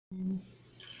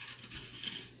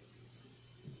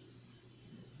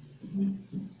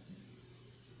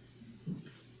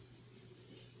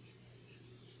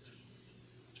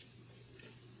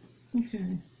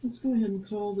Okay, let's go ahead and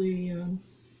call the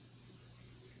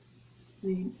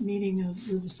meeting of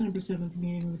the December 7th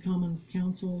meeting of the Common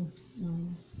Council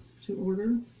to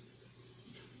order.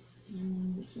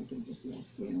 Looks like I just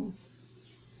lost Gail.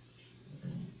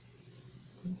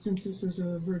 And since this is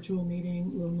a virtual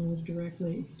meeting, we'll move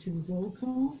directly to roll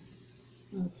call.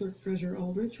 Clerk Treasurer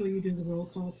Aldrich, will you do the roll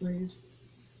call, please?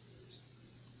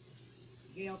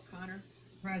 Gail Connor.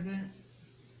 Present.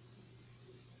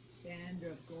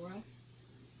 Sandra Gora.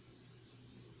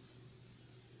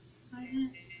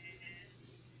 Present.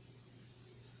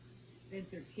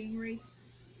 Spencer Kingery.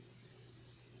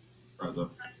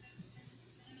 Present.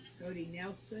 Cody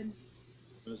Nelson.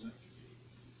 Present.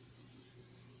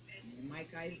 And Mike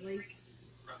Isley.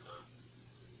 Present.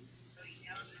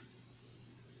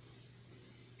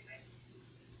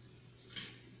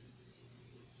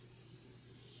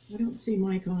 I don't see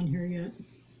Mike on here yet.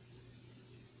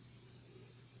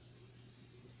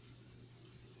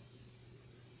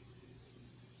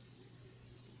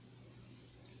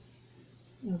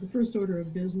 The first order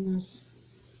of business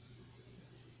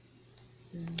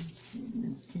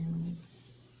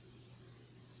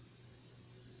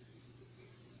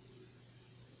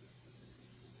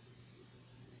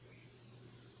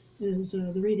is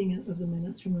the reading of the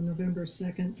minutes from the November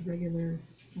 2nd regular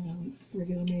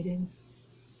meeting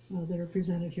that are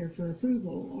presented here for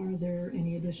approval. Are there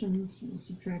any additions,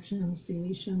 subtractions,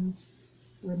 deletions,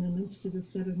 or amendments to this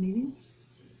set of meetings?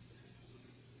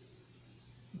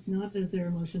 If not, is there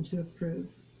a motion to approve?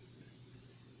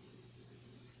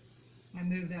 I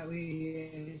move that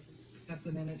we accept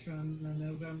the minutes from the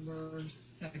November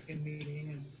 2nd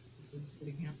meeting of the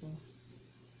City Council.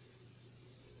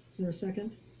 Is there a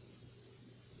second?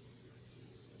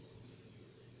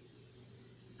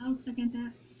 I'll second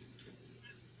that.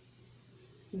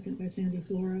 Second by Sandy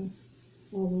Flora.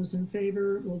 All those in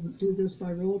favor, we'll do this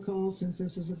by roll call since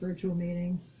this is a virtual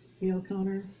meeting. Gail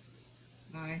Connor,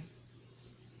 Aye.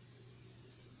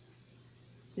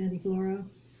 Sandy Flora,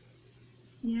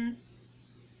 Yes.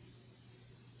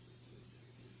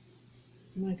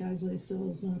 Mike Isley still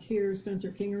is not here.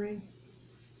 Spencer Kingery,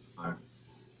 Aye.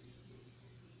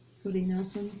 Cody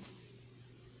Nelson,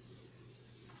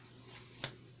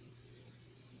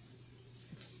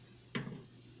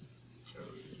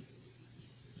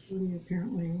 Cody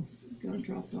apparently got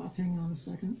dropped off. Hang on a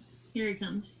second. Here he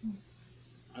comes.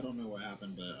 I don't know what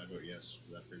happened, but I vote yes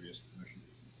for that previous motion.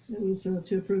 It was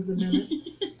to approve the minutes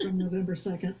from November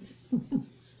 2nd.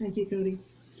 Thank you, Cody.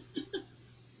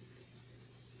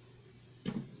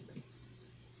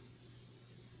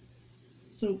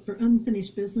 So for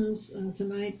unfinished business,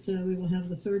 tonight we will have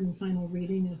the third and final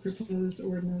reading of proposed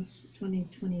ordinance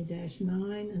 2020-9,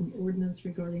 an ordinance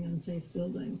regarding unsafe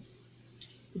buildings.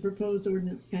 The proposed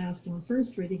ordinance passed on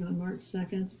first reading on March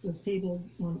 2nd, was tabled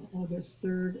on August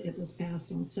 3rd. It was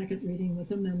passed on second reading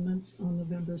with amendments on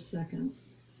November 2nd.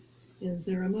 Is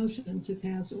there a motion to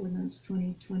pass ordinance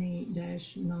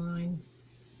 2020-9?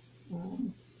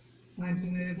 I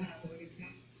move that we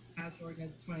pass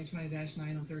ordinance 2020-9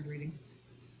 on third reading.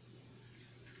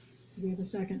 Do we have a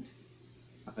second?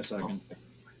 I second.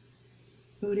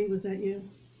 Cody, was that you?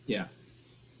 Yeah.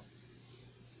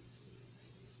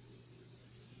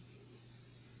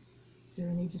 Is there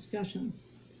any discussion?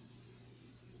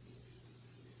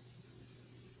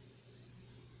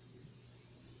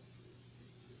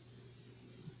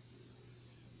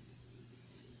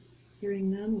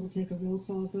 Hearing none, we'll take a roll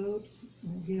call vote.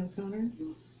 Gail Connor,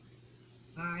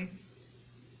 Aye.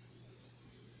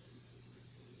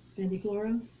 Sandy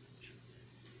Flora,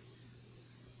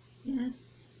 Yes.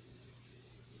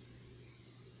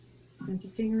 Spencer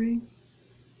Kingery,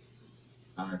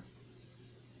 Aye.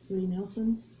 Cody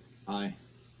Nelson, Aye.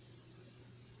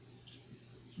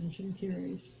 motion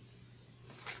carries.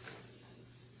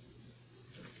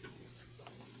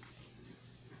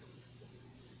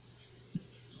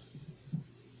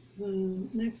 The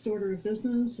next order of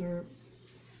business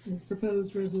is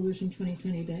proposed resolution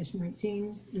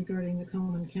 2020-19 regarding the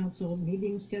Common Council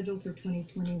meeting schedule for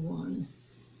 2021.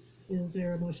 Is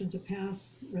there a motion to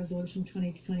pass resolution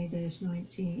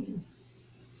 2020-19?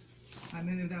 I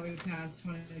move that we pass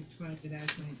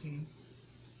 2020-19.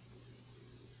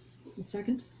 A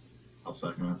second? I'll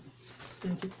second it.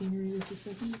 Spencer Kingery with the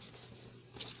second.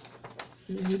 Is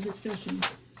there any discussion?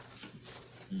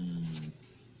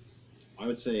 I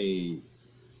would say,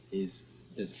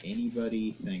 does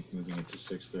anybody think moving it to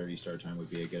 6:30 start time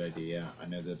would be a good idea? I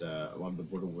know that a lot of the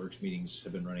Board of Works meetings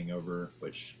have been running over,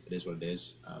 which it is what it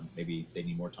is. Maybe they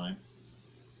need more time.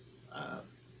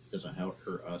 Doesn't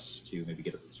hurt us to maybe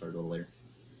get it started a little later.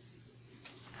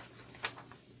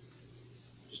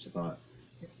 Just a thought.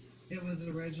 It was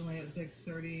originally at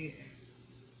 6:30,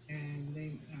 and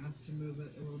they asked to move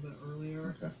it a little bit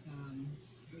earlier. Okay.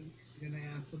 We're gonna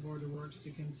ask the Board of Works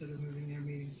to consider moving their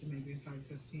meetings to maybe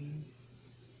 5:15,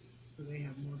 so they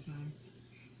have more time.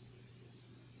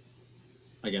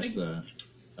 I guess oh,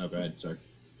 go ahead, sorry.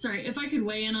 Sorry, if I could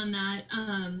weigh in on that.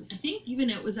 I think even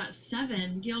it was at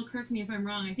 7. Gail, correct me if I'm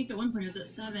wrong. I think at one point it was at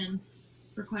 7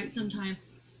 for quite some time.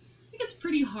 I think it's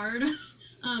pretty hard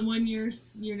when you're,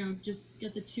 just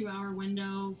get the 2-hour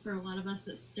window for a lot of us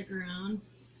that stick around.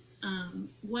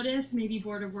 What if maybe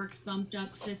Board of Works bumped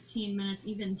up 15 minutes,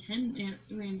 even 10?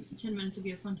 I mean, 10 minutes would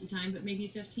be a funky time, but maybe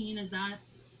 15. Is that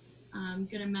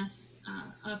gonna mess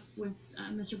up with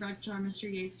Mr. Bradshaw or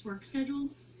Mr. Yates' work schedule?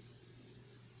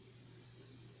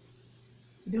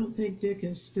 I don't think Dick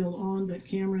is still on, but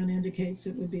Cameron indicates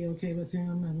it would be okay with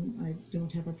him, and I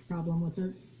don't have a problem with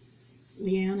it.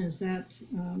 Leanne, is that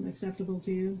acceptable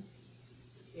to you?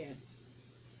 Yes.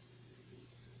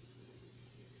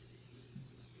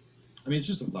 I mean, it's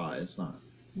just a thought. It's not.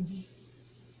 Mhm.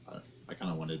 I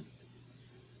kind of wanted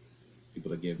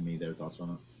people to give me their thoughts on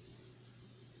it.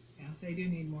 Yeah, they do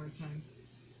need more time.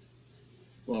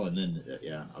 Well, and then,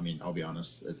 yeah, I mean, I'll be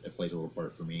honest, it plays a little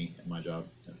part for me in my job.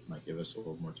 It might give us a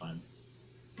little more time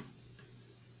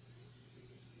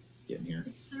getting here.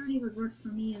 6:30 would work for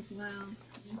me as well.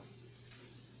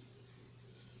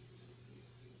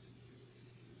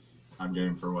 I'm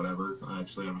game for whatever. I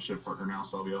actually have a shift partner now,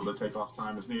 so I'll be able to take off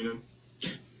time as needed.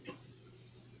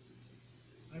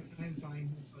 I'm fine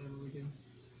with whatever we do.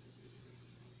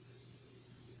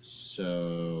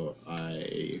 So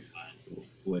I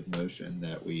would motion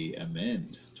that we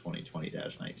amend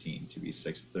 2020-19 to be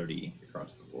 6:30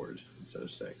 across the board instead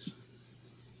of 6,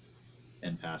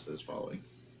 and pass as following.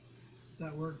 Does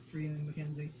that work for you,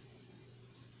 Mackenzie?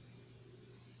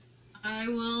 I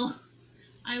will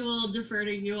defer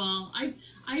to you all. I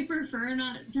prefer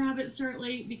not to have it start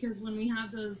late, because when we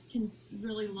have those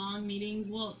really long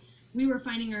meetings, we were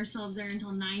finding ourselves there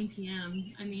until 9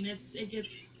 p.m. I mean, it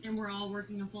gets, and we're all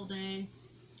working a full day.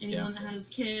 Anyone that has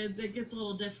kids, it gets a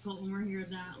little difficult when we're here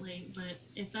that late. But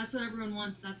if that's what everyone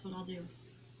wants, that's what I'll do.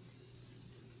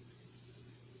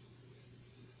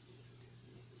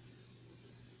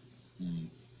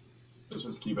 Let's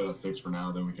just keep it at 6 for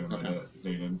now, then we can amend it as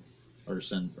needed. Or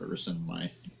rescind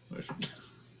my motion.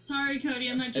 Sorry, Cody,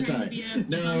 I'm not It's trying all to be right. a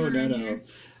No. here.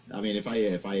 I mean, if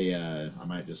I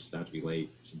might just have to be late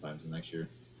sometimes next year.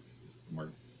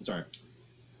 It's all right.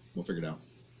 We'll figure it out.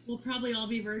 We'll probably all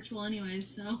be virtual anyways,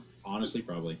 so. Honestly,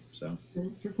 probably. So.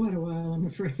 For quite a while, I'm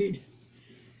afraid.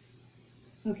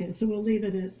 Okay, so we'll leave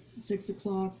it at 6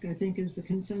 o'clock, I think, is the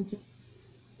consensus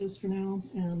for now.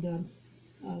 And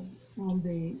on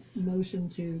the motion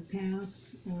to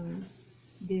pass,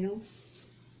 Gail,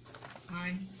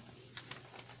 Aye.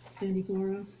 Sandy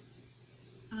Flora,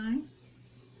 Aye.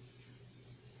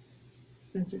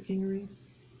 Spencer Kingery,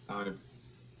 Aye.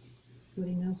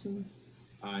 Cody Nelson,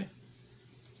 Aye.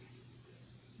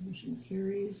 motion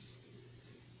carries.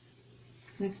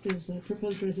 Next is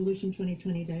proposed resolution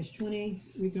 2020-20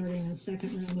 regarding a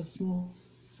second round of small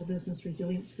business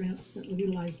resilience grants that will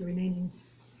utilize the remaining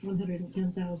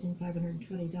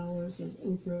 $110,520 of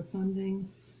OPRA funding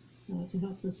to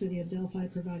help the city of Delphi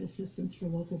provide assistance for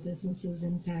local businesses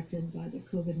impacted by the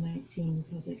COVID-19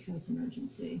 public health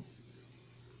emergency.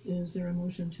 Is there a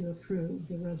motion to approve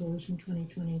the resolution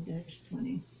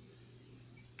 2020-20?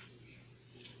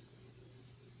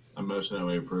 I'm motion that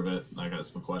we approve it. I got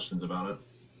some questions about it,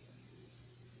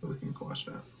 so we can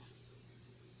question it.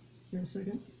 Is there a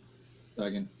second?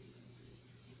 Second.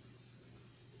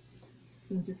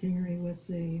 Spencer Kingery with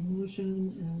the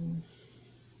motion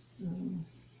and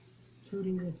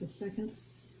Cody with the second.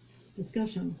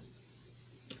 Discussion.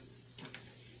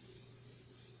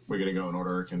 We're gonna go in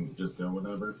order, or can just go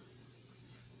whenever.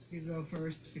 You go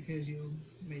first because you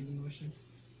made the motion.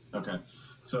 Okay,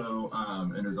 so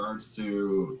in regards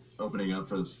to opening up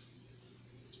for this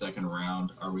second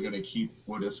round, are we going to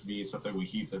would this be something we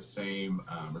keep the same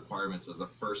requirements as the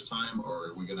first time, or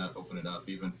are we going to open it up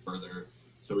even further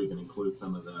so we can include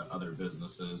some of the other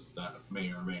businesses that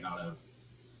may or may not have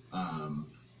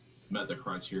met the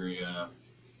criteria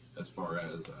as far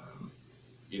as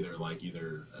either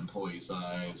employee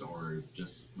size or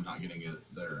just not getting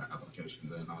their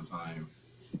applications in on time?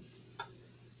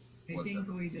 I think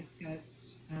we discussed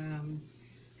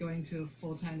going to a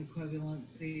full-time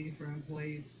equivalency for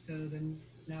employees, so the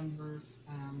number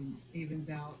evens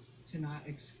out to not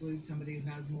exclude somebody who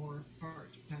has more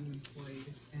part-time employees.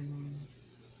 And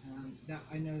that,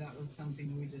 I know that was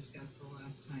something we discussed the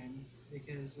last time,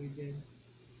 because we did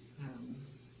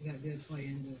that did play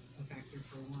into a factor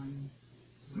for one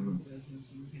business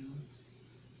in town.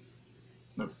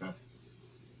 Okay.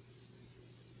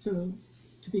 So,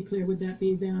 to be clear, would that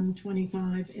be then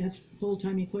 25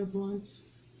 full-time equivalents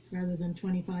rather than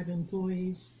 25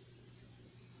 employees?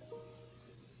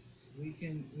 We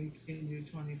can do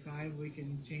 25. We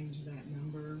can change that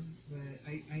number, but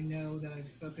I know that I've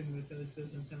spoken with those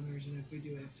business owners, and if we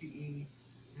do FTE,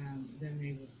 then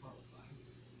they would qualify.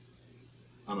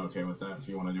 I'm okay with that if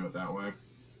you want to do it that way.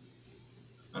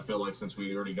 I feel like since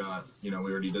we already got, we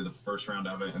already did the first round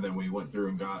of it, and then we went through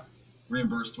and got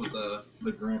reimbursed with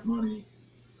the grant money,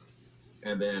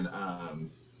 and then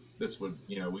this would,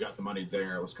 we got the money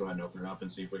there. Let's go ahead and open it up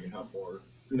and see if we can help more,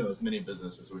 as many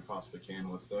businesses as we possibly can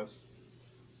with this.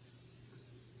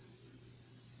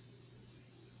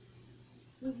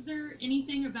 Was there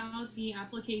anything about the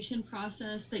application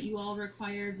process that you all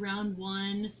required round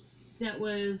one that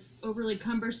was overly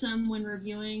cumbersome when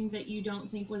reviewing that you don't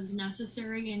think was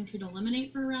necessary and could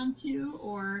eliminate for round two,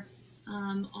 or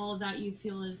all of that you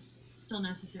feel is still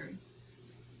necessary?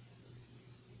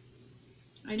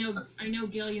 I know,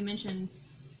 Gail, you mentioned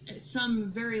some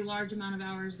very large amount of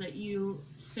hours that you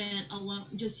spent alone,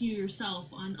 just you yourself,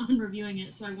 on reviewing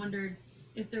it. So I wondered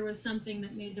if there was something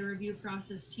that made the review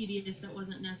process tedious that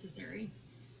wasn't necessary.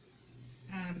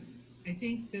 I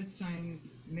think this time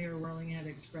Mayor Whirling had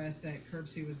expressed that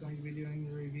Curbsy was going to be doing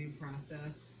the review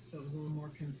process, so it was a little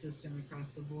more consistent across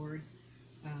the board.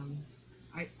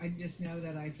 I just know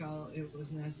that I felt it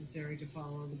was necessary to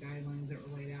follow the guidelines that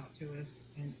were laid out to us,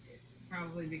 and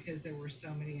probably because there were so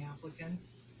many applicants,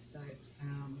 but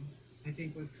I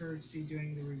think with Curbsy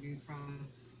doing the review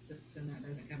process, then that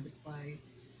doesn't come to play.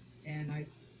 And I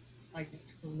like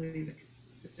to leave it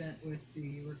consistent with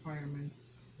the requirements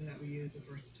that we use the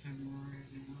first time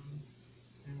around.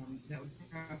 That would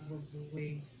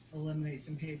probably eliminate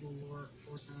some paperwork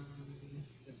for some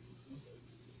businesses.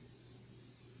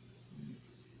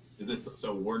 Is this,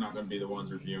 so we're not going to be the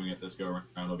ones reviewing it this go around?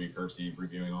 It'll be Curbsy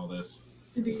reviewing all this?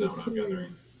 To be Is that what I'm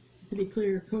gathering? To be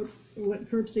clear, what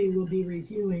Curbsy will be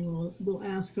reviewing will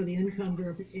ask for the income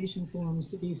verification forms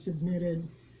to be submitted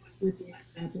with the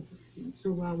application.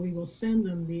 So while we will send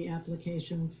them the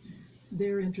applications,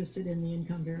 they're interested in the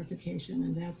income verification,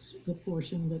 and that's the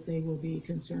portion that they will be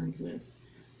concerned with.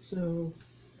 So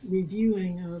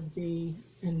reviewing of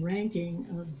and ranking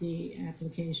of the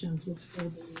applications would still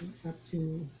be up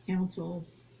to council,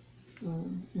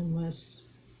 unless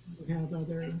you have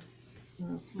other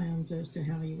plans as to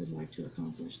how you would like to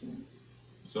accomplish that.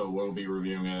 So we'll be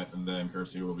reviewing it, and then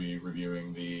Kirsty will be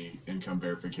reviewing the income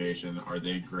verification. Are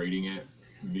they grading it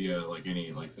via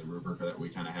the rubric that we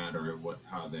kind of had, or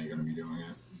how are they going to be doing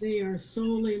it? They are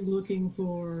solely looking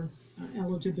for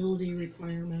eligibility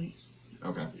requirements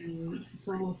Okay. to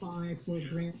qualify for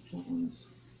grant funds.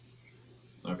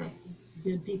 Okay.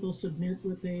 Did people submit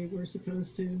what they were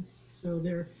supposed to? So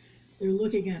they're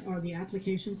looking at, are the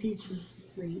application pieces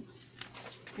complete,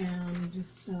 and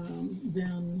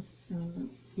then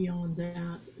beyond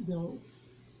that, they'll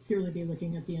purely be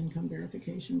looking at the income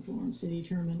verification forms to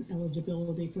determine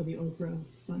eligibility for the Okra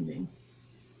funding.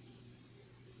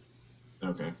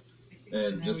 Okay.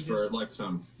 And just for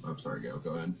I'm sorry, Gail,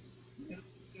 go ahead.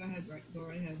 Go ahead, go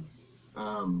right ahead.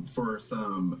 For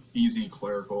some easy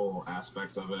clerical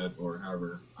aspects of it, or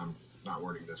however, I'm not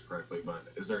wording this correctly, but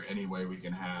is there any way we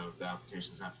can have the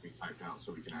applications have to be typed out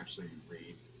so we can actually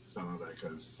read some of it,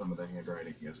 because some of the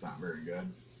handwriting is not very good,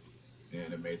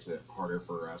 and it makes it harder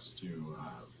for us to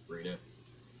read it.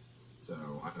 So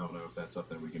I don't know if that's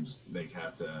something we can they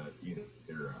have to either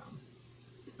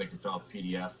they can fill out the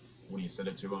PDF when you send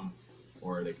it to them,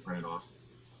 or they can print it off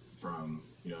from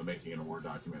making it a Word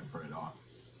document and print it off.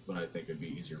 But I think it'd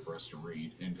be easier for us to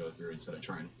read and go through instead of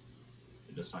trying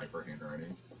to decipher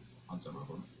handwriting on some of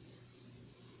them.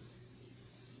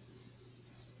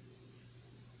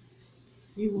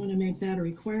 You want to make that a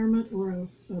requirement or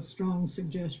a strong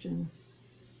suggestion?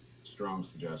 Strong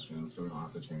suggestion, so we don't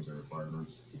have to change the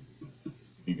requirements.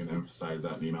 You can emphasize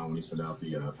that in email when you send out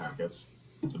the packets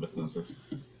to businesses.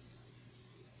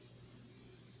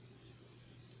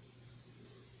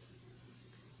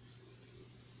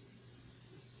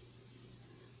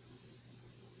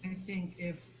 I think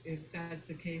if that's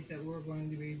the case, that we're going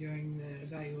to be doing the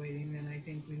evaluating, then I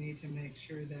think we need to make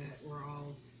sure that we're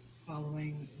all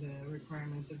following the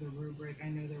requirements of the rubric. I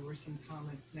know there were some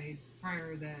comments made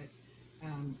prior that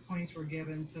points were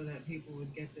given so that people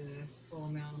would get the full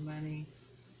amount of money,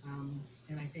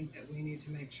 and I think that we need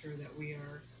to make sure that we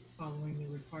are following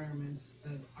the requirements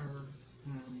of our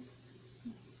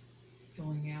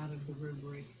filling out of the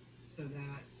rubric so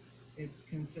that it's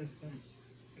consistent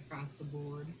across the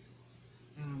board.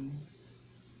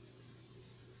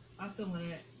 also want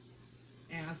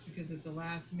to ask, because at the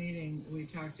last meeting we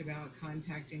talked about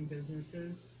contacting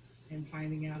businesses and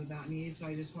finding out about needs. So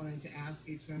I just wanted to ask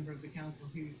each member of the council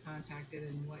who you contacted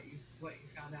and what you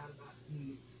found out about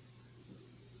needs.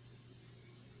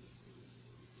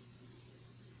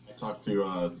 I talked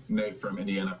to Nate from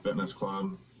Indiana Fitness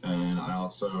Club, and I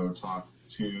also talked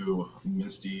to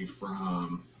Misty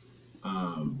from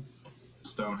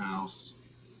Stonehouse,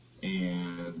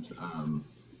 and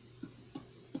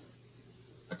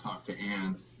I talked to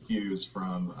Ann Hughes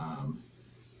from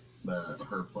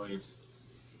her place.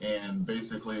 And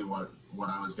basically what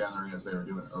I was gathering is they were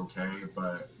doing okay,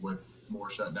 but with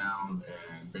more shutdown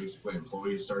and basically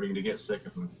employees starting to get sick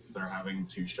and they're having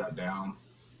to shut down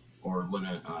or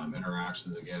limit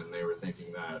interactions again, they were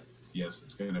thinking that, yes,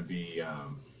 it's going to be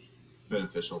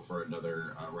beneficial for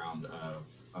another round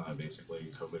of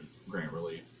basically COVID grant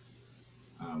relief.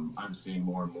 I'm seeing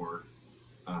more and more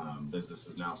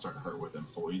businesses now starting to hurt with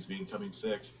employees becoming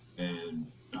sick and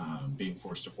being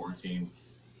forced to quarantine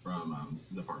from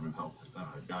Department of Health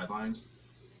guidelines.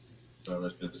 So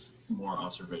there's just more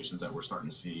observations that we're starting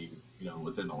to see,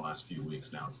 within the last few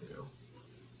weeks now too.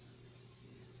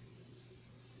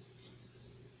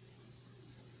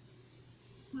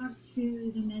 Talked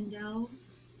to the Mendells.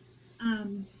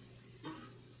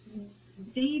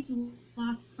 They've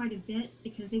lost quite a bit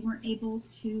because they weren't able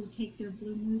to take their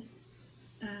Blue Moose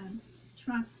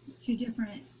truck to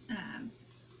different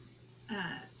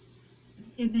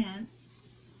events,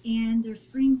 and their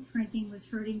screen printing was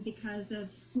hurting because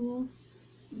of schools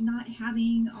not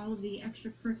having all of the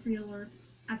extracurricular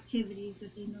activities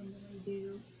that they normally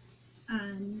do.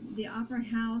 The Opera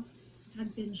House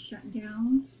had been shut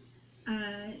down.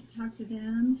 Talked to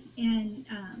them, and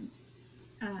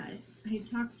I had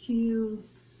talked to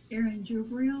Erin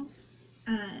Jubriel.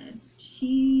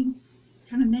 She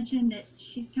kind of mentioned that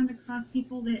she's come across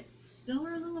people that still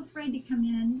are a little afraid to come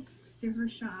in to her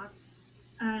shop,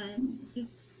 just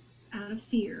out of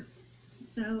fear.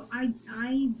 So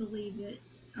I believe that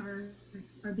our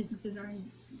businesses are in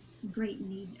great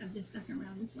need of this second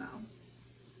round as well.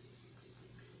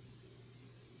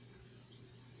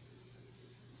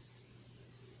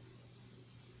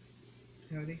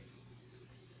 Cody?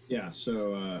 Yeah,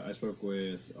 so I spoke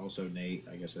with also Nate.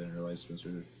 I guess I didn't realize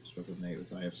Spencer spoke with Nate with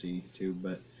IFC too,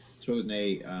 but spoke with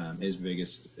Nate. His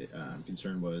biggest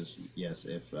concern was, yes,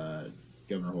 if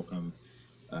Governor Holcomb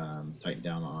tightened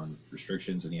down on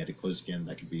restrictions and he had to close again,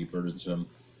 that could be burdensome.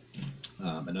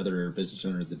 Another business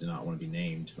owner that did not want to be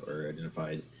named or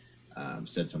identified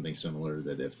said something similar,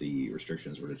 that if the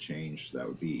restrictions were to change, that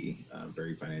would be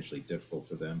very financially difficult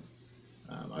for them.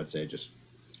 I'd say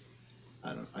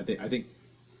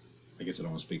I guess I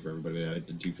don't want to speak for everybody, but I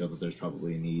do feel that there's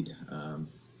probably a need.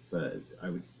 But I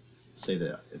would say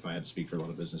that if I had to speak for a lot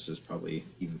of businesses, probably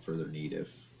even further need if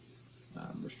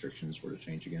restrictions were to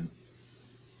change again.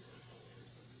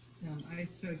 I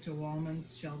spoke to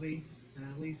Wallman's, Shelby,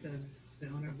 Lisa, the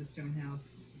owner of the Stonehouse,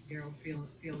 Gerald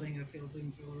Fielding of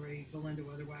Fielding Jewelry, Belinda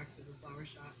Weatherwax of the Flower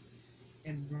Shop,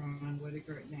 and Ron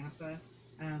Whitaker at Napa.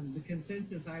 The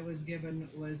consensus I was given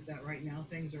was that right now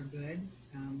things are good.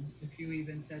 A few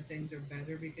even said things are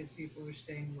better because people are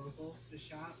staying local to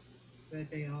shop, but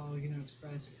they all,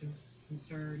 expressed a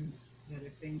concern that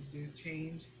if things do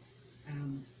change.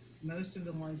 Most of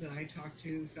the ones that I talked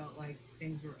to felt like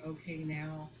things were okay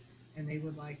now, and they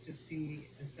would like to see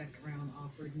a second round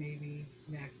offered maybe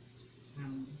next,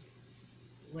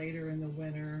 later in the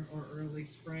winter or early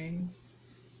spring.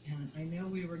 And I know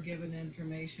we were given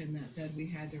information that said we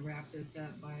had to wrap this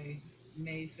up by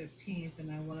May 15th,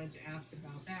 and I wanted to ask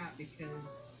about that because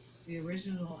the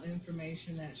original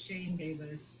information that Shane gave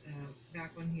us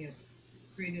back when he had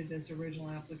created this original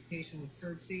application with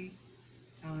Curbsy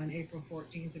on April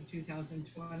 14th of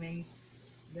 2020,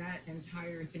 that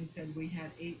entire thing said we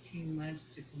had 18 months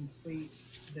to complete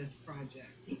this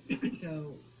project.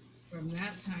 So from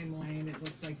that timeline, it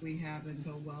looks like we have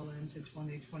until well into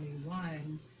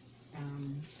 2021.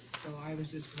 So I was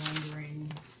just wondering,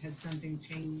 has something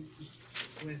changed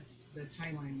with the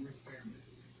timeline requirement?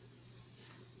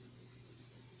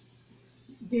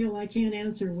 Gail, I can't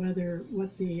answer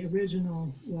what the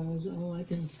original was. All I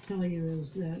can tell you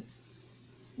is that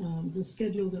the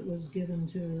schedule that was given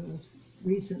to us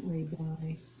recently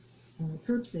by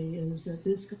Curbsy is that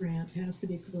this grant has to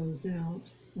be closed out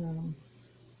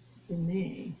in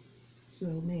May, so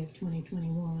May of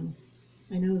 2021.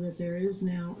 I know that there is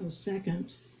now a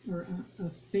second, or a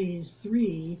phase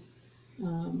 3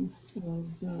 of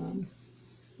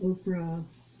Oprah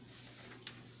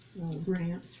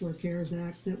grants for CARES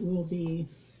Act that will be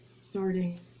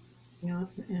starting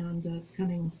up and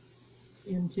coming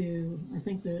into, I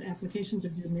think the applications are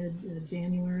due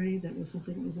mid-January. That was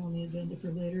something that was on the agenda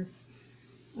for later.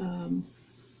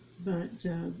 But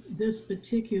this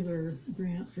particular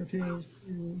grant for phase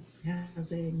 2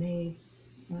 has a May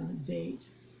date.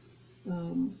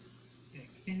 Okay,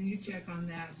 can you check on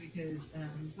that, because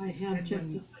I have checked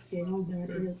with Gail, that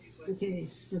is the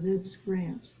case for this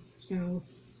grant. So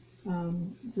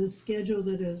the schedule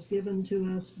that is given to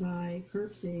us by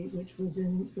Kirksey, which was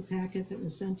in the packet that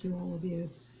was sent to all of you,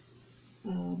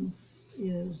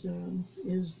 is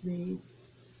the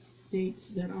dates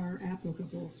that are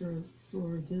applicable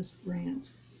for this grant.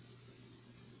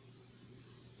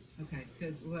 Okay,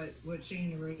 because what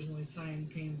Shane originally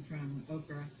signed came from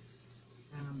Okra,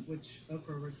 which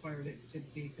Okra required it to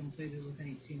be completed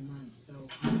within 18 months. So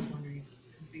I was wondering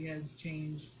if he has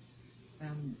changed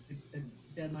the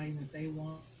deadline that they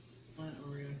want,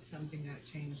 or if something got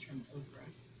changed from Okra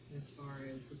as far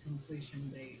as the completion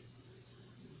date.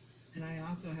 And I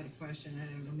also had a question. I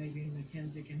don't know, maybe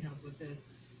Mackenzie can help with this.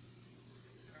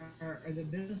 Are the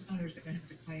business owners going to have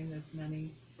to claim this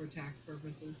money for tax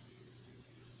purposes?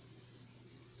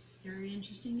 Very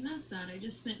interesting you asked that. I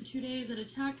just spent 2 days at a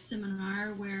tax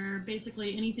seminar where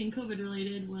basically anything COVID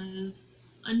related was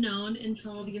unknown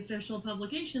until the official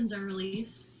publications are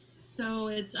released. So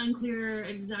it's unclear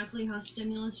exactly how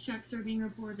stimulus checks are being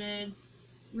reported,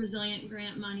 resilient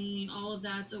grant money, all of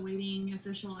that's awaiting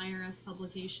official IRS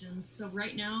publications. So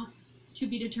right now, to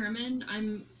be determined.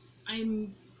 I'm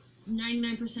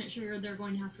 99% sure they're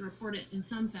going to have to report it in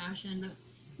some fashion, but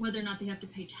whether or not they have to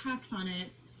pay tax on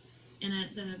it and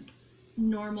at the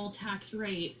normal tax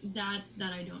rate, that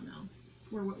I don't know.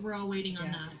 We're all waiting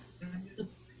on that. I'm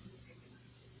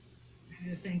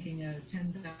just thinking a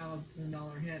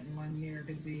 $10,000 hit in 1 year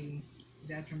could be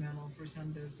detrimental for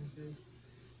some businesses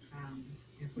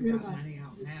if we got money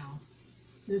out now.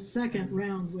 The second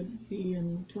round would be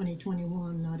in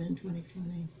 2021, not in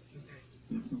 2020.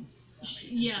 Okay.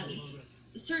 Yes,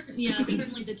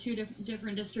 certainly the two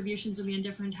different distributions would be in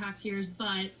different tax years,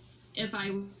 but if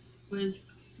I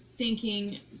was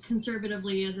thinking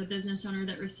conservatively as a business owner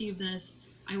that received this,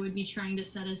 I would be trying to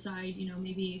set aside,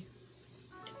 maybe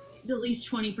at least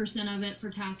 20% of it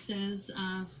for taxes,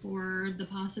 for the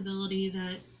possibility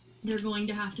that they're going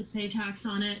to have to pay tax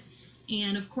on it.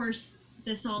 And of course,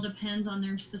 this all depends on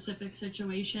their specific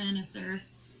situation. If they're,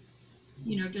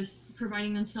 just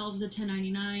providing themselves a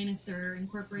 1099, if they're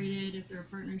incorporated, if they're a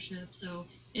partnership. So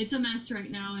it's a mess right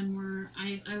now, and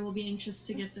I will be anxious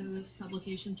to get those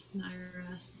publications from the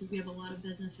IRS because we have a lot of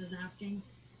businesses asking.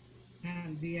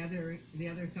 And the other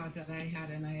thought that I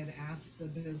had, and I had asked the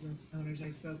business owners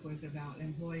I spoke with about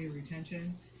employee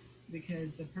retention,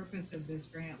 because the purpose of this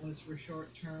grant was for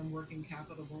short-term working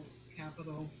capital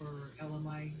for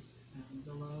LMI,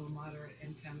 the low moderate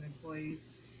income employees,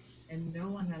 and no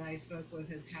one that I spoke with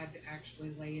has had to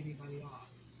actually lay anybody off.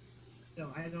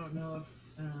 So I don't know if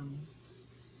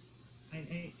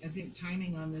I think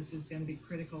timing on this is going to be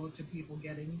critical to people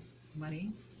getting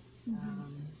money.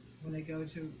 When they go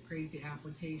to create the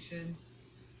application.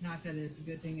 Not that it's a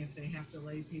good thing if they have to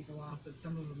lay people off, but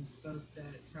some of them spoke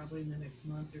that probably in the next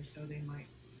month or so they might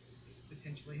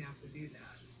potentially have to do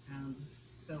that.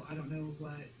 So I don't know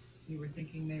what you were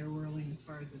thinking, Mayor Whirling, as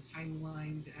far as a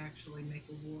timeline to actually make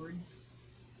awards.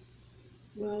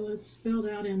 Well, it's spelled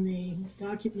out in the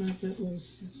document that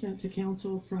was sent to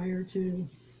council prior to,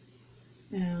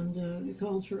 and it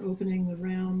calls for opening the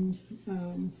round,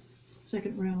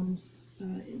 second round,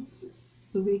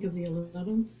 the week of the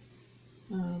 11th,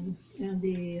 and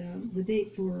the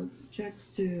date for checks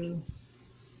to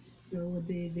go would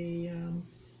be the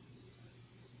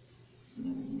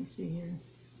let me see here.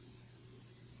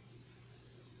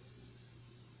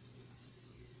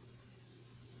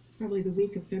 Probably the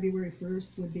week of February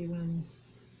 1st would be when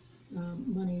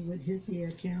money would hit the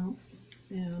account,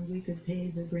 and we could pay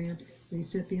the grant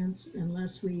recipients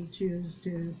unless we choose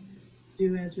to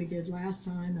do as we did last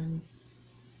time and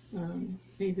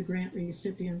pay the grant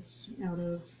recipients out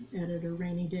of at a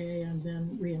rainy day and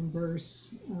then reimburse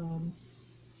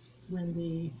when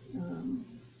the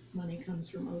money comes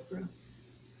from Okra.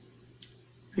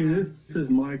 Hey, this is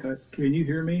Mike. Can you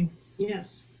hear me?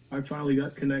 Yes. I finally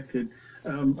got connected.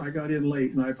 I got in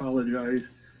late and I apologize.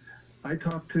 I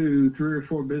talked to 3 or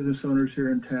 4 business owners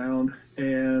here in town,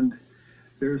 and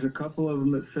there's a couple of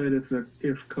them that said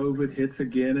if COVID hits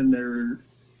again and they're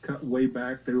cut way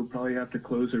back, they will probably have to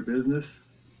close their business.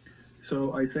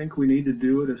 So I think we need to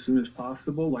do it as soon as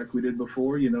possible, like we did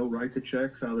before, write the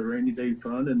checks out of the rainy day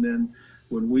fund, and then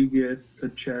when we get a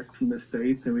check from the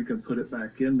state, then we can put it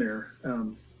back in there.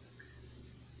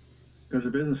 Because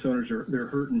the business owners they're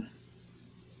hurting.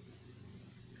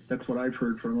 That's what I've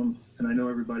heard from them, and I know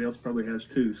everybody else probably has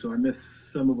too. So I missed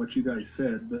some of what you guys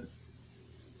said, but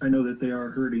I know that they are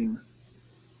hurting.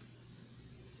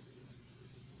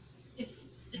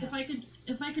 If I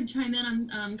could chime in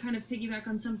on kind of piggyback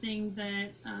on something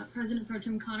that President Pro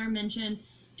Tem Connor mentioned,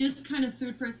 just kind of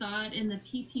food for thought in the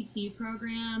PPP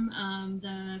program,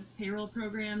 the payroll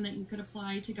program that you could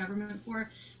apply to government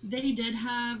for. They did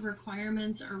have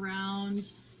requirements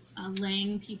around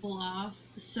laying people off.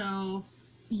 So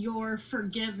your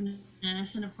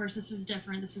forgiveness, and of course this is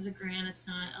different. This is a grant. It's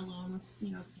not a loan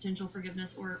with potential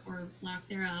forgiveness or lack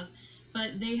thereof.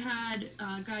 But they had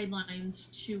guidelines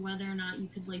to whether or not you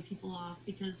could lay people off,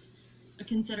 because a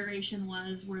consideration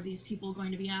was, were these people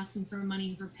going to be asking for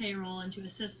money for payroll and to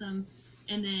assist them,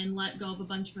 and then let go of a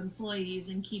bunch of employees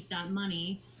and keep that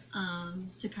money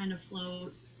to kind of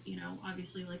float,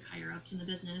 obviously like higher ups in the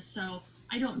business. So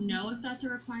I don't know if that's a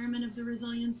requirement of the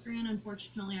resilience grant.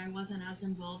 Unfortunately, I wasn't as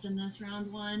involved in this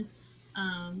round one.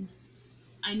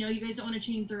 I know you guys don't want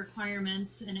to change the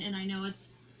requirements, and I know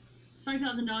it's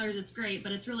 $5,000, it's great,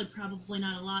 but it's really probably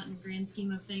not a lot in the grand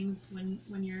scheme of things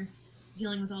when you're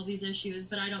dealing with all these issues.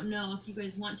 But I don't know if you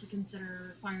guys want to consider a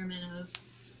requirement of,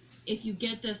 if you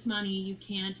get this money, you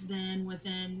can't then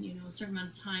within a certain amount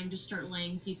of time just start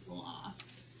laying people off.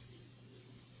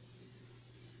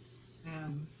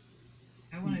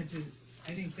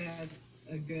 I think that's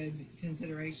a good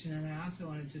consideration, and I also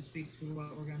wanted to speak to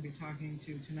what we're going to be talking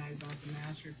to tonight about the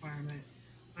mask requirement.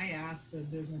 I asked the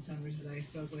business owners that I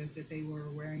spoke with if they were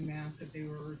wearing masks, if they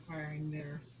were requiring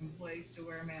their employees to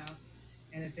wear masks,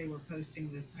 and if they were posting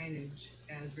the signage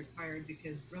as required,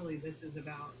 because really this is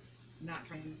about not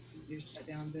trying to shut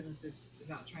down businesses, it's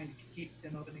about trying to keep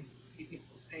them open and keep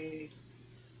people safe.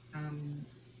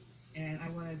 And I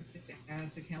wanted to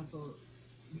ask the council,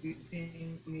 do you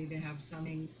think we need to have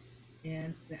something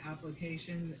in the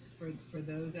application for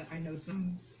those that I know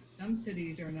some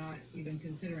cities are not even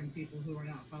considering people who are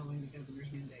not following the governor's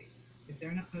mandate. If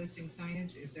they're not posting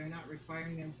signage, if they're not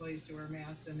requiring their employees to wear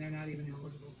masks, then they're not even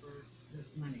eligible for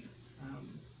this money.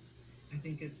 I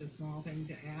think it's a small thing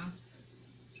to ask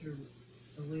to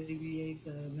alleviate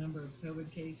the number of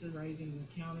COVID cases rising in the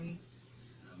county.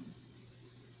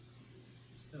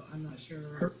 So I'm not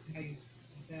sure how you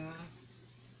do that.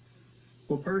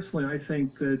 Well, personally, I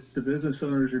think that the business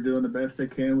owners are doing the best they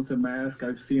can with the mask.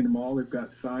 I've seen them all. They've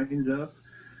got signs up.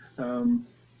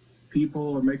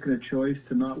 People are making a choice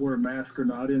to not wear a mask or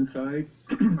not inside.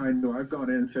 I know I've gone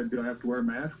in and said, do I have to wear a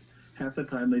mask? Half the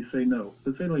time they say no,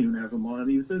 because they don't even have them on in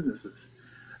these businesses.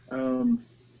 So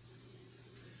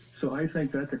I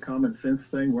think that's a common sense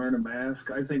thing, wearing a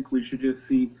mask. I think we should just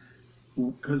see,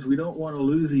 because we don't want to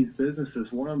lose these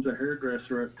businesses. One of them's a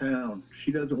hairdresser uptown.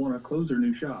 She doesn't want to close her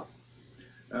new shop.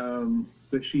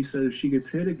 But she says she gets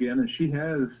hit again, and she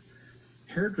has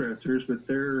hairdressers, but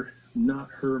they're not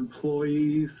her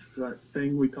employees, that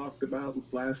thing we talked about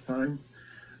last time.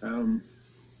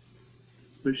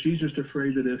 But she's just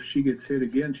afraid that if she gets hit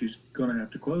again, she's going to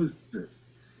have to close it.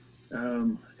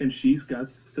 And she's got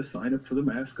to sign up for the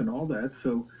mask and all that.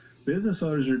 So business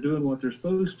owners are doing what they're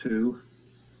supposed to.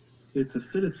 It's the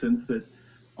citizens that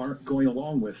aren't going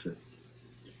along with it.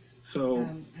 So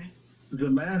the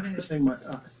mask thing,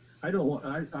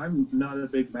 I'm not a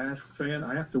big mask fan.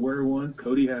 I have to wear one.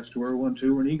 Cody has to wear one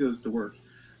too when he goes to work.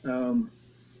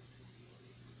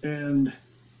 And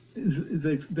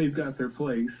they've got their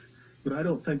place, but I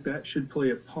don't think that should play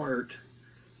a part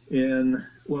in,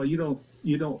 well, you don't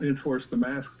enforce the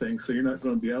mask thing, so you're not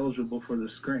going to be eligible for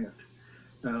this grant.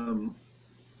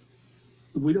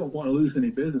 We don't want to lose any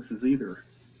businesses either.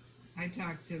 I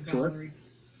talked to Valerie,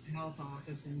 the health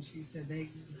office, and she said they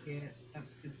get up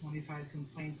to 25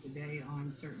 complaints a day on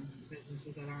certain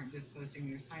businesses that aren't just posting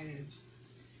their signage.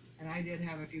 And I did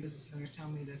have a few business owners tell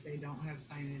me that they don't have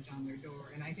signage on their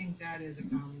door. And I think that is a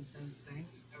common sense thing.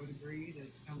 I would agree that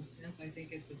it's common sense. I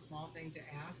think it's a small thing to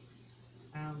ask.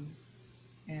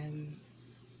 And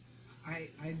I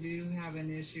do have an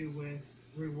issue with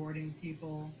rewarding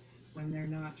people when they're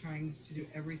not trying to do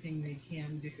everything they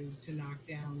can do to knock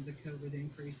down the COVID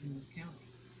increase in this county.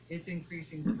 It's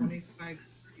increasing 25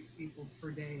 people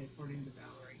per day, according to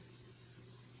Valerie.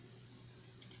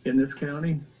 In this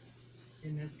county?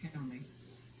 In this county.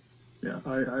 Yeah,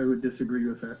 I would disagree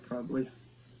with that probably.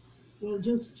 Well,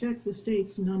 just check the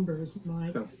state's numbers,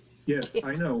 Mike. So, yes,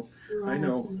 I know. I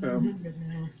know.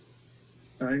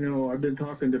 I know. I've been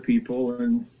talking to people,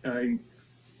 and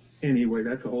anyway,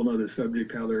 that's a whole other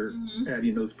subject, how they're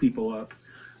adding those people up.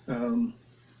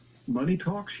 Money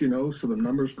talks, so the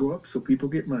numbers go up, so people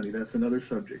get money. That's another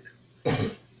subject.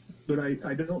 But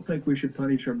I don't think we should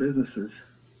punish our businesses.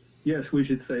 yes, we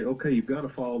should say, okay, you've got to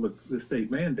follow the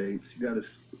state mandates. You got to,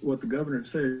 what the governor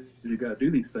says, you got to do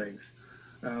these things.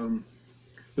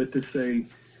 But to say,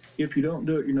 if you don't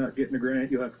do it, you're not getting a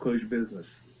grant, you'll have to close your business.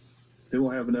 Then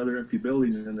we'll have another empty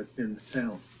building in the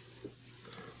town.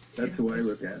 That's the way I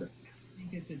look at it. I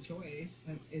think it's a choice.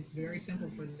 It's very simple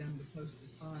for them to post a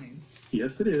sign.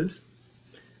 Yes, it is.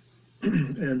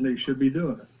 And they should be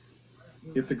doing it.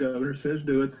 If the governor says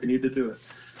do it, they need to do it.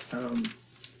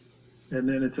 And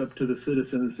then it's up to the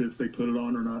citizens if they put it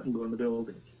on or not and go in the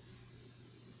building.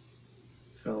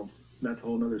 So that's a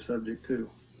whole nother subject too.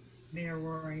 Mayor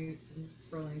Rory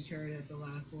shared at the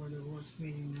last Board of Works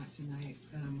meeting, not tonight,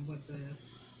 what the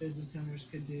business owners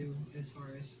could do as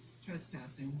far as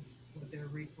trespassing, what their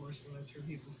recourse was for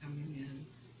people coming in.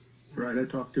 Right, I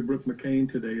talked to Brooke McCain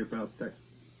today about that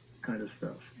kind of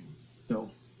stuff. So,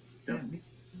 yeah.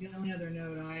 The only other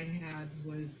note I had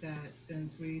was that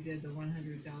since we did the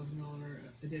 $100,000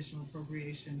 additional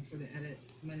appropriation for the edit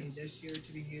money this year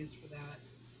to be used for that,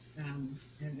 and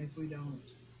if we don't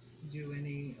do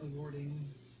any awarding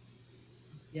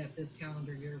yet this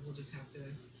calendar year, we'll just have to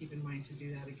keep in mind to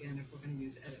do that again if we're going to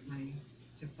use edit money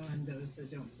to fund those that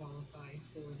don't qualify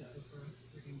for the Oprah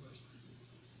reimbursement.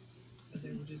 But they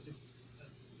were just,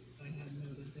 I had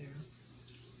noted there.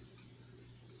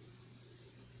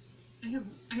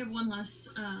 I have one last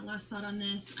thought on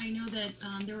this. I know that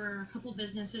there were a couple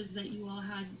businesses that you all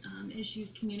had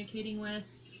issues communicating with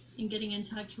and getting in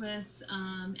touch with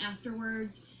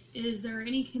afterwards. Is there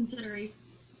any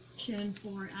consideration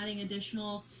for adding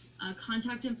additional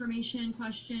contact information,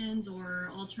 questions, or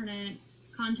alternate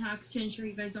contacts to ensure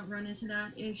you guys don't run into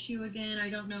that issue again? I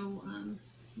don't know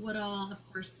what all. Of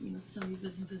course, some of these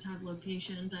businesses have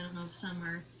locations. I don't know if some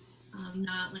are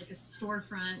not like a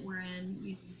storefront wherein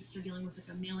you're dealing with like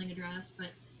a mailing address, but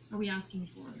are we asking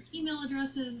for email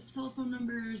addresses, telephone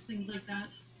numbers, things like that?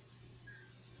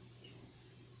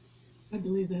 I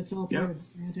believe that's all part of the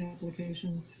grant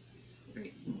application.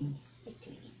 Great.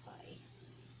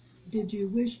 Did you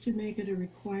wish to make it a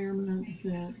requirement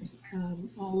that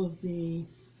all of the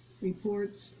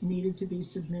reports needed to be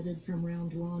submitted from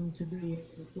round one to be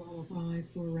able to qualify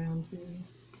for round two?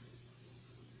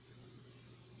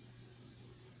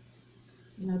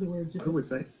 In other words, I would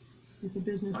think. if a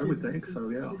business I would think so,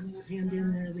 yeah. did not hand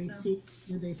in their receipt,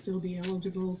 would they still be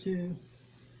eligible to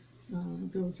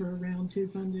go for round two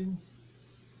funding?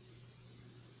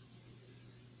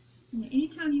 Yeah,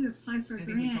 anytime you apply for a I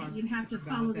think we grant, talked you have to about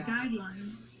follow the that.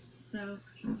 guidelines. So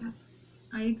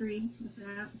I agree with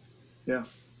that. Yeah.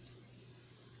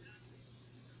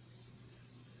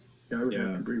 Yeah, I would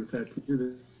have to agree with that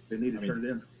too. They need to turn it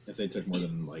in. If they took more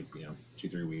than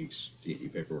 2-3 weeks to get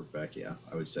your paperwork back, yeah,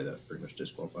 I would say that pretty much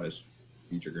disqualifies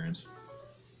future grants.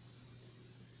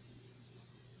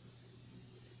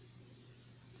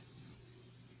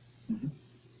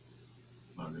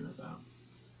 I agree with that.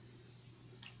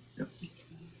 Yep.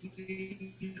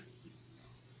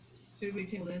 Should we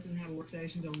table this and have a work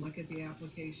session to look at the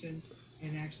application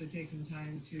and actually take some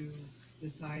time to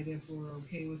decide if we're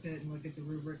okay with it and look at the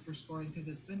rubric for scoring, because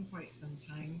it's been quite some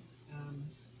time.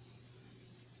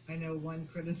 I know one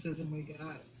criticism we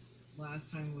got last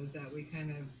time was that we kind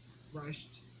of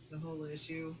rushed the whole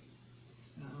issue.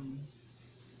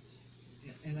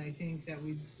 And I think that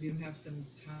we do have some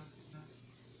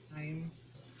time.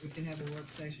 We can have a work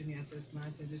session yet this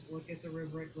month and just look at the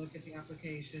rubric, look at the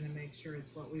application, and make sure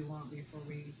it's what we want before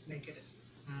we make it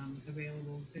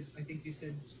available. Because I think you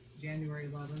said January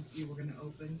 11th you were going to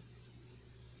open.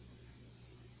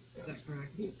 Is that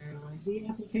correct, Caroline? The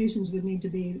applications would need to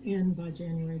be in by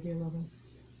January the 11th.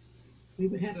 We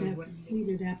would have to have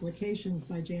completed applications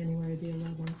by January the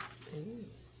 11th.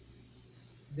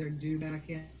 They're due back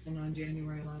in on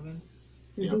January 11th?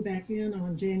 They're due back in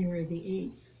on January the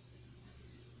 8th.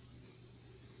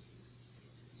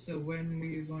 So when were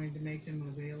you going to make them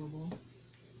available?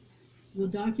 The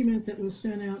document that was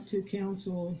sent out to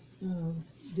council,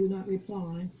 do not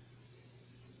reply,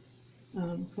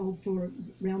 called for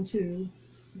round two,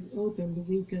 open the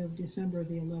week of December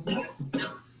the 11th.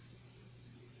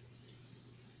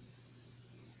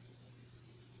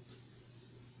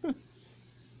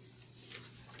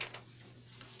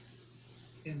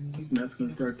 And that's going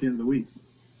to start at the end of the week.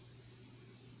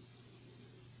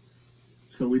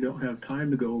 So we don't have time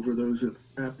to go over those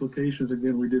applications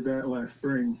again. We did that last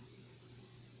spring.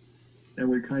 And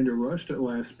we kind of rushed it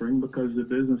last spring because the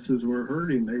businesses were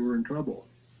hurting. They were in trouble.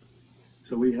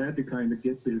 So we had to kind of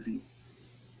get busy.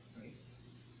 Right.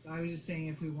 So I was just saying,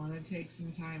 if we want to take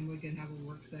some time, we can have a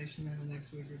work session in the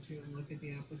next week or two and look at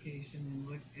the application and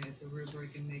look at the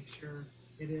rubric and make sure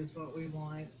it is what we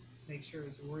want, make sure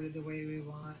it's worded the way we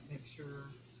want, make sure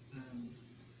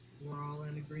we're all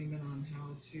in agreement on how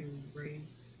to grade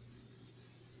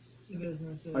the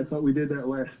businesses. I thought we did that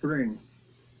last spring.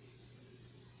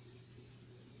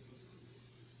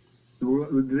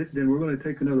 Then we're going to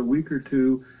take another week or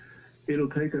two. It'll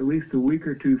take at least a week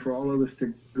or two for all of us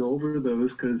to go over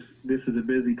those because this is a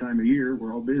busy time of year.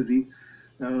 We're all busy.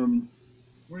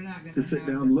 We're not going to sit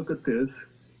down and look at this.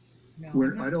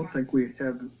 No, I don't think we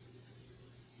have.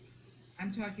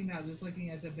 I'm talking about just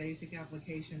looking at the basic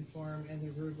application form and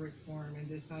the rubric form and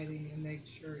deciding and make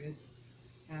sure it's,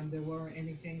 there weren't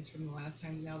any things from the last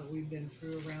time. Now that we've been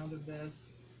through a round of this,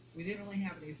 we didn't really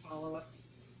have any follow-up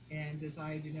and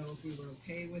decide, you know, if we were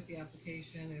okay with the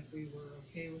application, if we were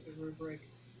okay with the rubric,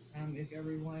 if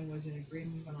everyone was in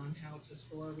agreement on how to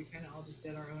score. We kind of all just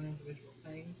did our own individual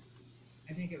things.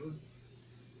 I think it would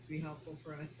be helpful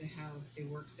for us to have a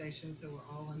work session so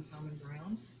we're all on common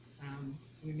ground.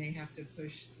 We may have to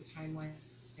push the timeline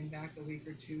back a week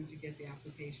or two to get the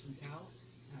applications out.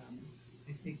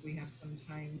 I think we have some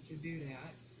time to do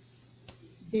that.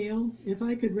 Gail, if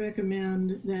I could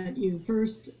recommend that you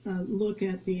first look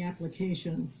at the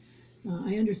application.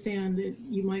 I understand that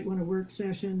you might want a work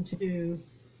session to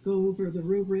go over the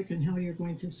rubric and how you're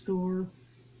going to score,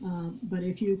 but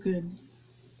if you could,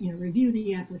 you know, review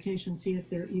the application, see if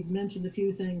you've mentioned a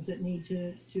few things that need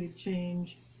to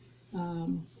change.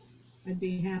 I'd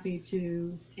be happy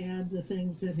to add the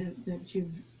things that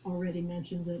you've already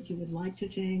mentioned that you would like to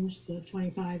change, the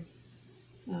 25,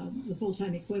 the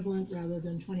full-time equivalent rather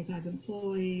than 25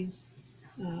 employees,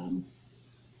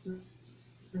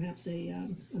 perhaps a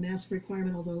mask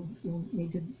requirement, although you'll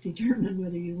need to determine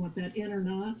whether you want that in or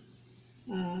not.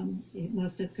 It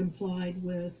must have complied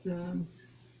with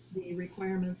the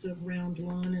requirements of round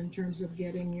one in terms of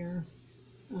getting your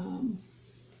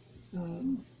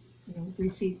you know,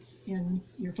 receipts in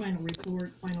your final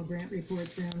report, final grant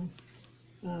reports in.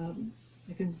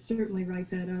 I can certainly write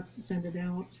that up, send it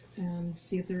out, and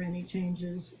see if there are any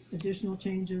changes, additional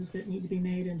changes that need to be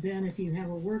made. And then if you have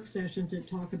a work session to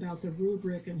talk about the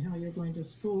rubric and how you're going to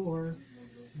score,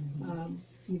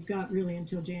 you've got really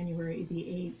until January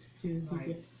the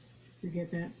 8th to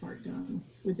get that part done.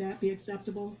 Would that be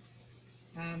acceptable?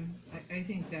 I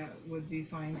think that would be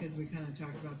fine because we kind of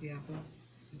talked about the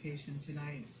application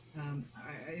tonight.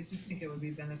 I just think it would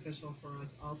be beneficial for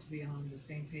us all to be on the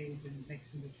same page and make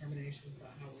some determinations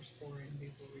about how we're scoring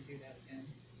before we do that again.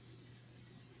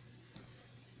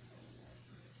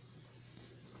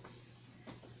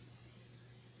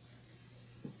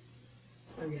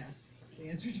 So yes, the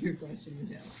answer to your question is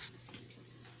yes.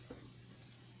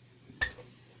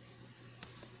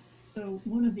 So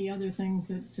one of the other things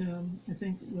that I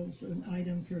think was an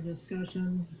item for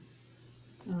discussion,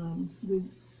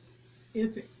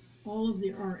 if all of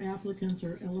our applicants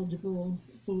are eligible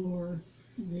for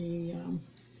the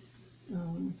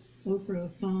OPRA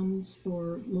funds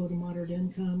for low to moderate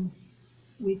income,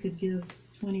 we could give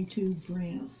 22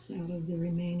 grants out of the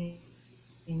remaining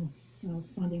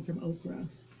funding from OPRA.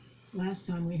 Last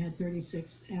time we had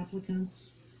 36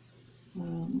 applicants.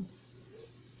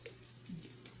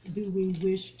 Do we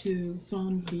wish to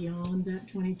fund beyond that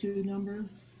 22 number?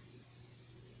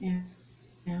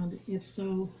 And if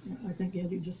so, I think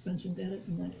Ed, you just mentioned it,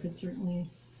 and that could certainly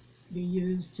be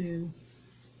used to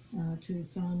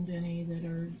fund any that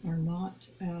are not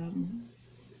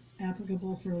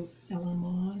applicable for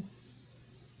LMI.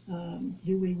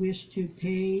 Do we wish to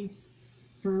pay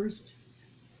first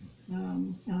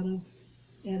out of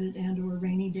edit and or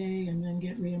rainy day and then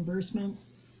get reimbursement?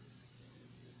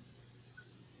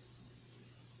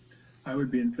 I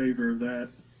would be in favor of that,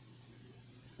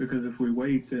 because if we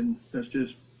wait, then that's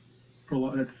just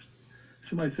prolong. That's,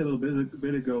 somebody said a little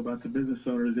bit ago about the business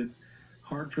owners. It's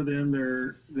hard for them.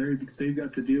 They've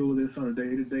got to deal with this on a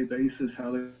day-to-day basis,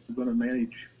 how they're going to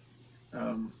manage.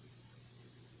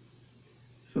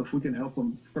 So if we can help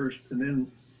them first and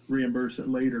then reimburse it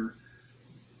later,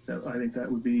 I think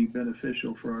that would be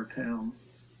beneficial for our town.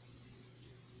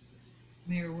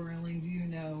 Mayor Whirling, do you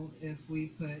know if we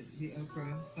put the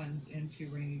OPRA funds into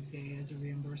rainy day as a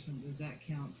reimbursement, does that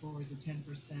count towards the 10%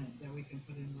 that we can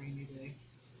put in rainy day?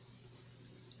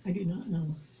 I do not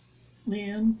know.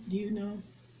 Leanne, do you know?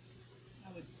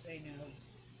 I would say no.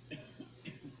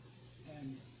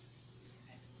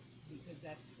 Because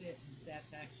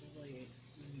that's actually,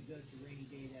 when you go to rainy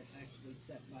day, that's actually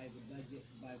set by the budget,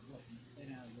 by what you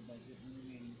spent out of the budget and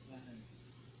remaining funds.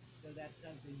 So that's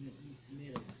something that you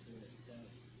committed to it. So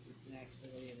it's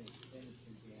actually an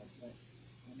expenditure deal, but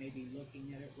I may be looking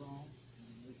at it wrong.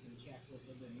 And we can check with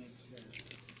them and make sure.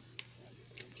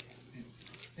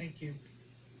 Thank you.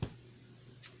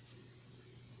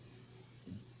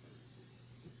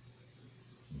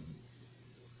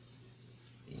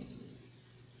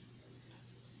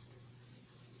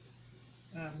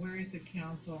 where is the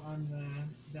council on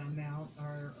the amount?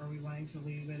 Are we wanting to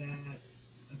leave it at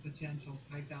a potential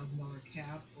 $5,000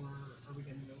 cap, or are we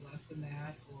going to go less than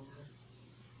that, or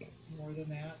more than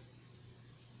that?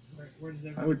 Where does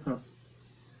everyone?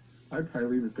 I'd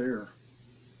probably leave it there.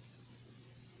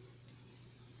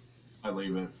 I'd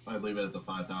leave it at the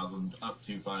 5,000, up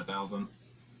to 5,000.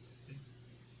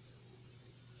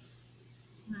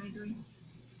 I agree.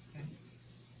 Okay.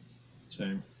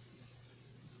 Same.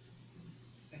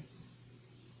 Okay.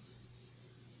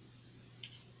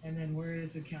 And then where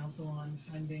is the council on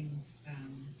funding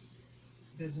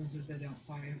businesses that don't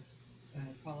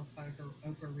qualify for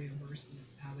Oprah reimbursement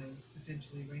out of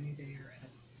potentially rainy day or edit?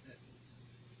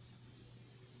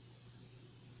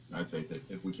 I'd say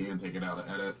if we can take it out of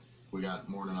edit, we got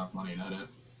more than enough money in edit.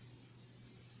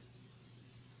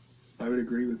 I would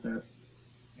agree with that.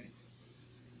 Okay.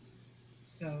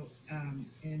 So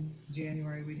in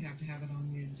January, we'd have to have it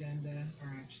on the agenda,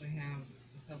 or actually have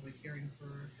a public hearing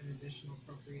for an additional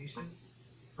appropriation.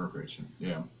 Appropriation,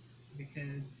 yeah.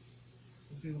 Because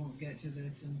if we won't get to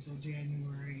this until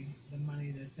January, the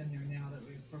money that's in there now that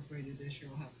we appropriated this year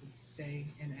will have to stay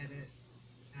in edit.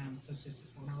 So it's just a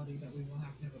formality, but we will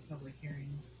have to have a public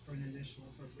hearing for an additional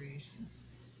appropriation.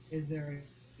 Is there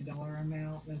a dollar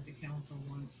amount that the council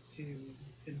wants to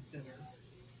consider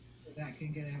so that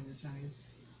can get advertised?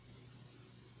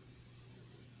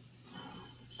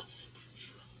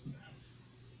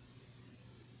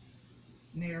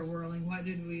 Mayor Whirling, what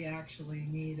did we actually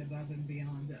need above and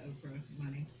beyond the Oprah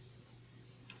money?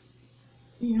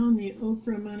 Beyond the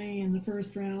Oprah money in the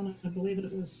first round, I believe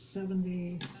it was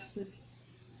 76.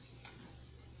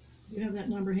 You have that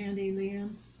number handy,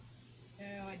 Leanne?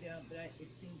 No, I don't, but it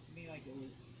seems to me like it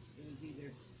was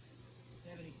either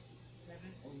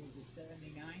 77 or was it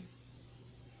 79?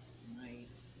 Am I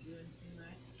doing too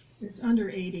much? It's under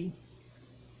 80.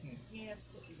 Yeah, it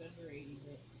was under 80,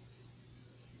 but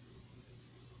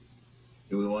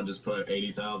Do we want to just put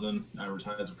 80,000,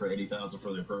 advertise it for 80,000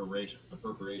 for the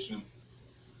appropriation?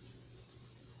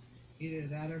 Either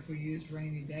that, or if we used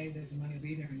rainy day, then the money will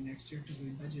be there next year because we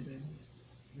budgeted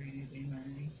rainy day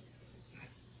money.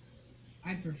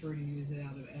 I'd prefer to use it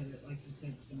out of edit, like you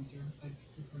said, Spencer. I'd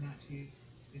prefer not to use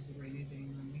the rainy day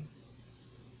money.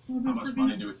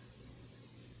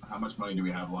 How much money do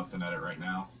we have left in edit right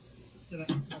now? It's about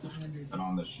 700. And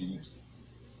on the sheet.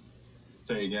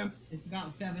 Say again. It's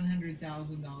about $700,000.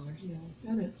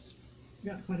 Yeah, edit's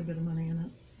got quite a bit of money in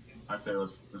it. I'd say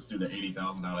let's do the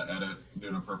 80,000 out of edit, do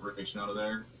an appropriation out of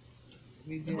there.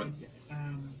 We did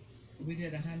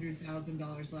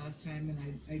 $100,000 last time,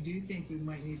 and I do think we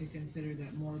might need to consider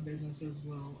that more businesses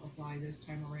will apply this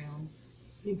time around.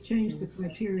 You've changed the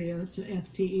criteria to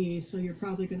FTE, so you're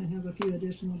probably going to have a few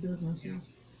additional businesses.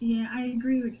 Yeah, I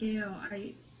agree with Gail.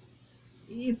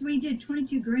 If we did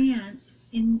 22 grants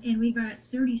and we got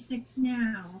 36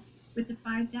 now with the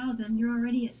 5,000, you're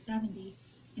already at 70,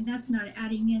 and that's not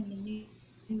adding in the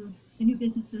new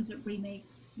businesses that we may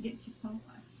get to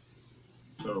qualify.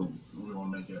 So we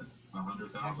want to make it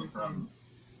 100,000 from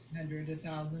 100 to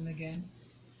 1,000 again.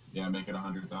 Yeah, make it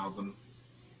 100,000.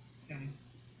 Okay.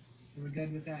 So we're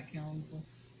good with that, council?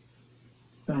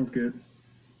 Sounds good.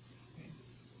 Okay.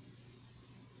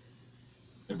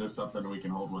 Is this something we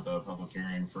can hold with a public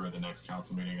hearing for the next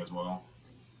council meeting as well?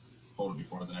 Hold it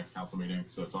before the next council meeting,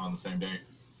 so it's on the same date?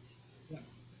 Yeah.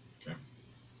 Okay.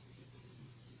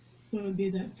 So it would be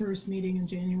that first meeting in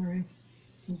January.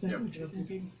 Is that Yep. what you're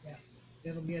thinking? Yeah.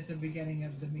 It'll be at the beginning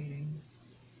of the meeting.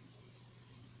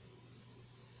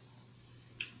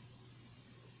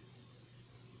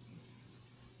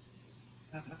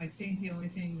 I think the only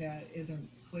thing that isn't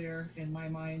clear in my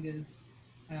mind is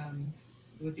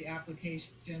with the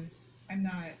application. I'm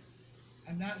not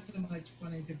so much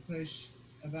wanting to push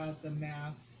about the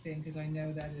mask thing because I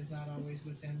know that is not always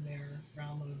within their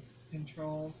realm of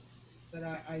control. But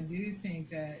I do think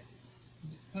that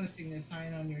posting a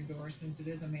sign on your door, since it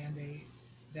is a mandate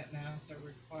that masks are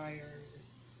required,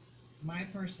 my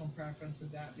personal preference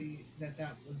would be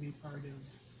that would be part of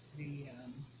the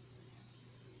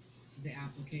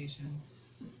application.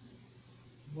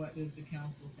 What does the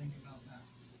council think about that?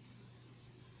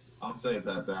 I'll say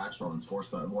that the actual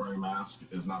enforcement of wearing a mask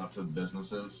is not up to the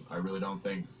businesses. I really don't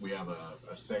think we have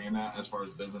a say in that as far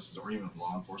as businesses or even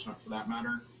law enforcement for that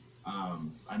matter.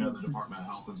 I know the Department of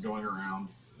Health is going around.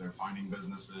 They're finding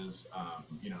businesses,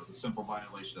 the simple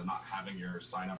violation of not having your sign up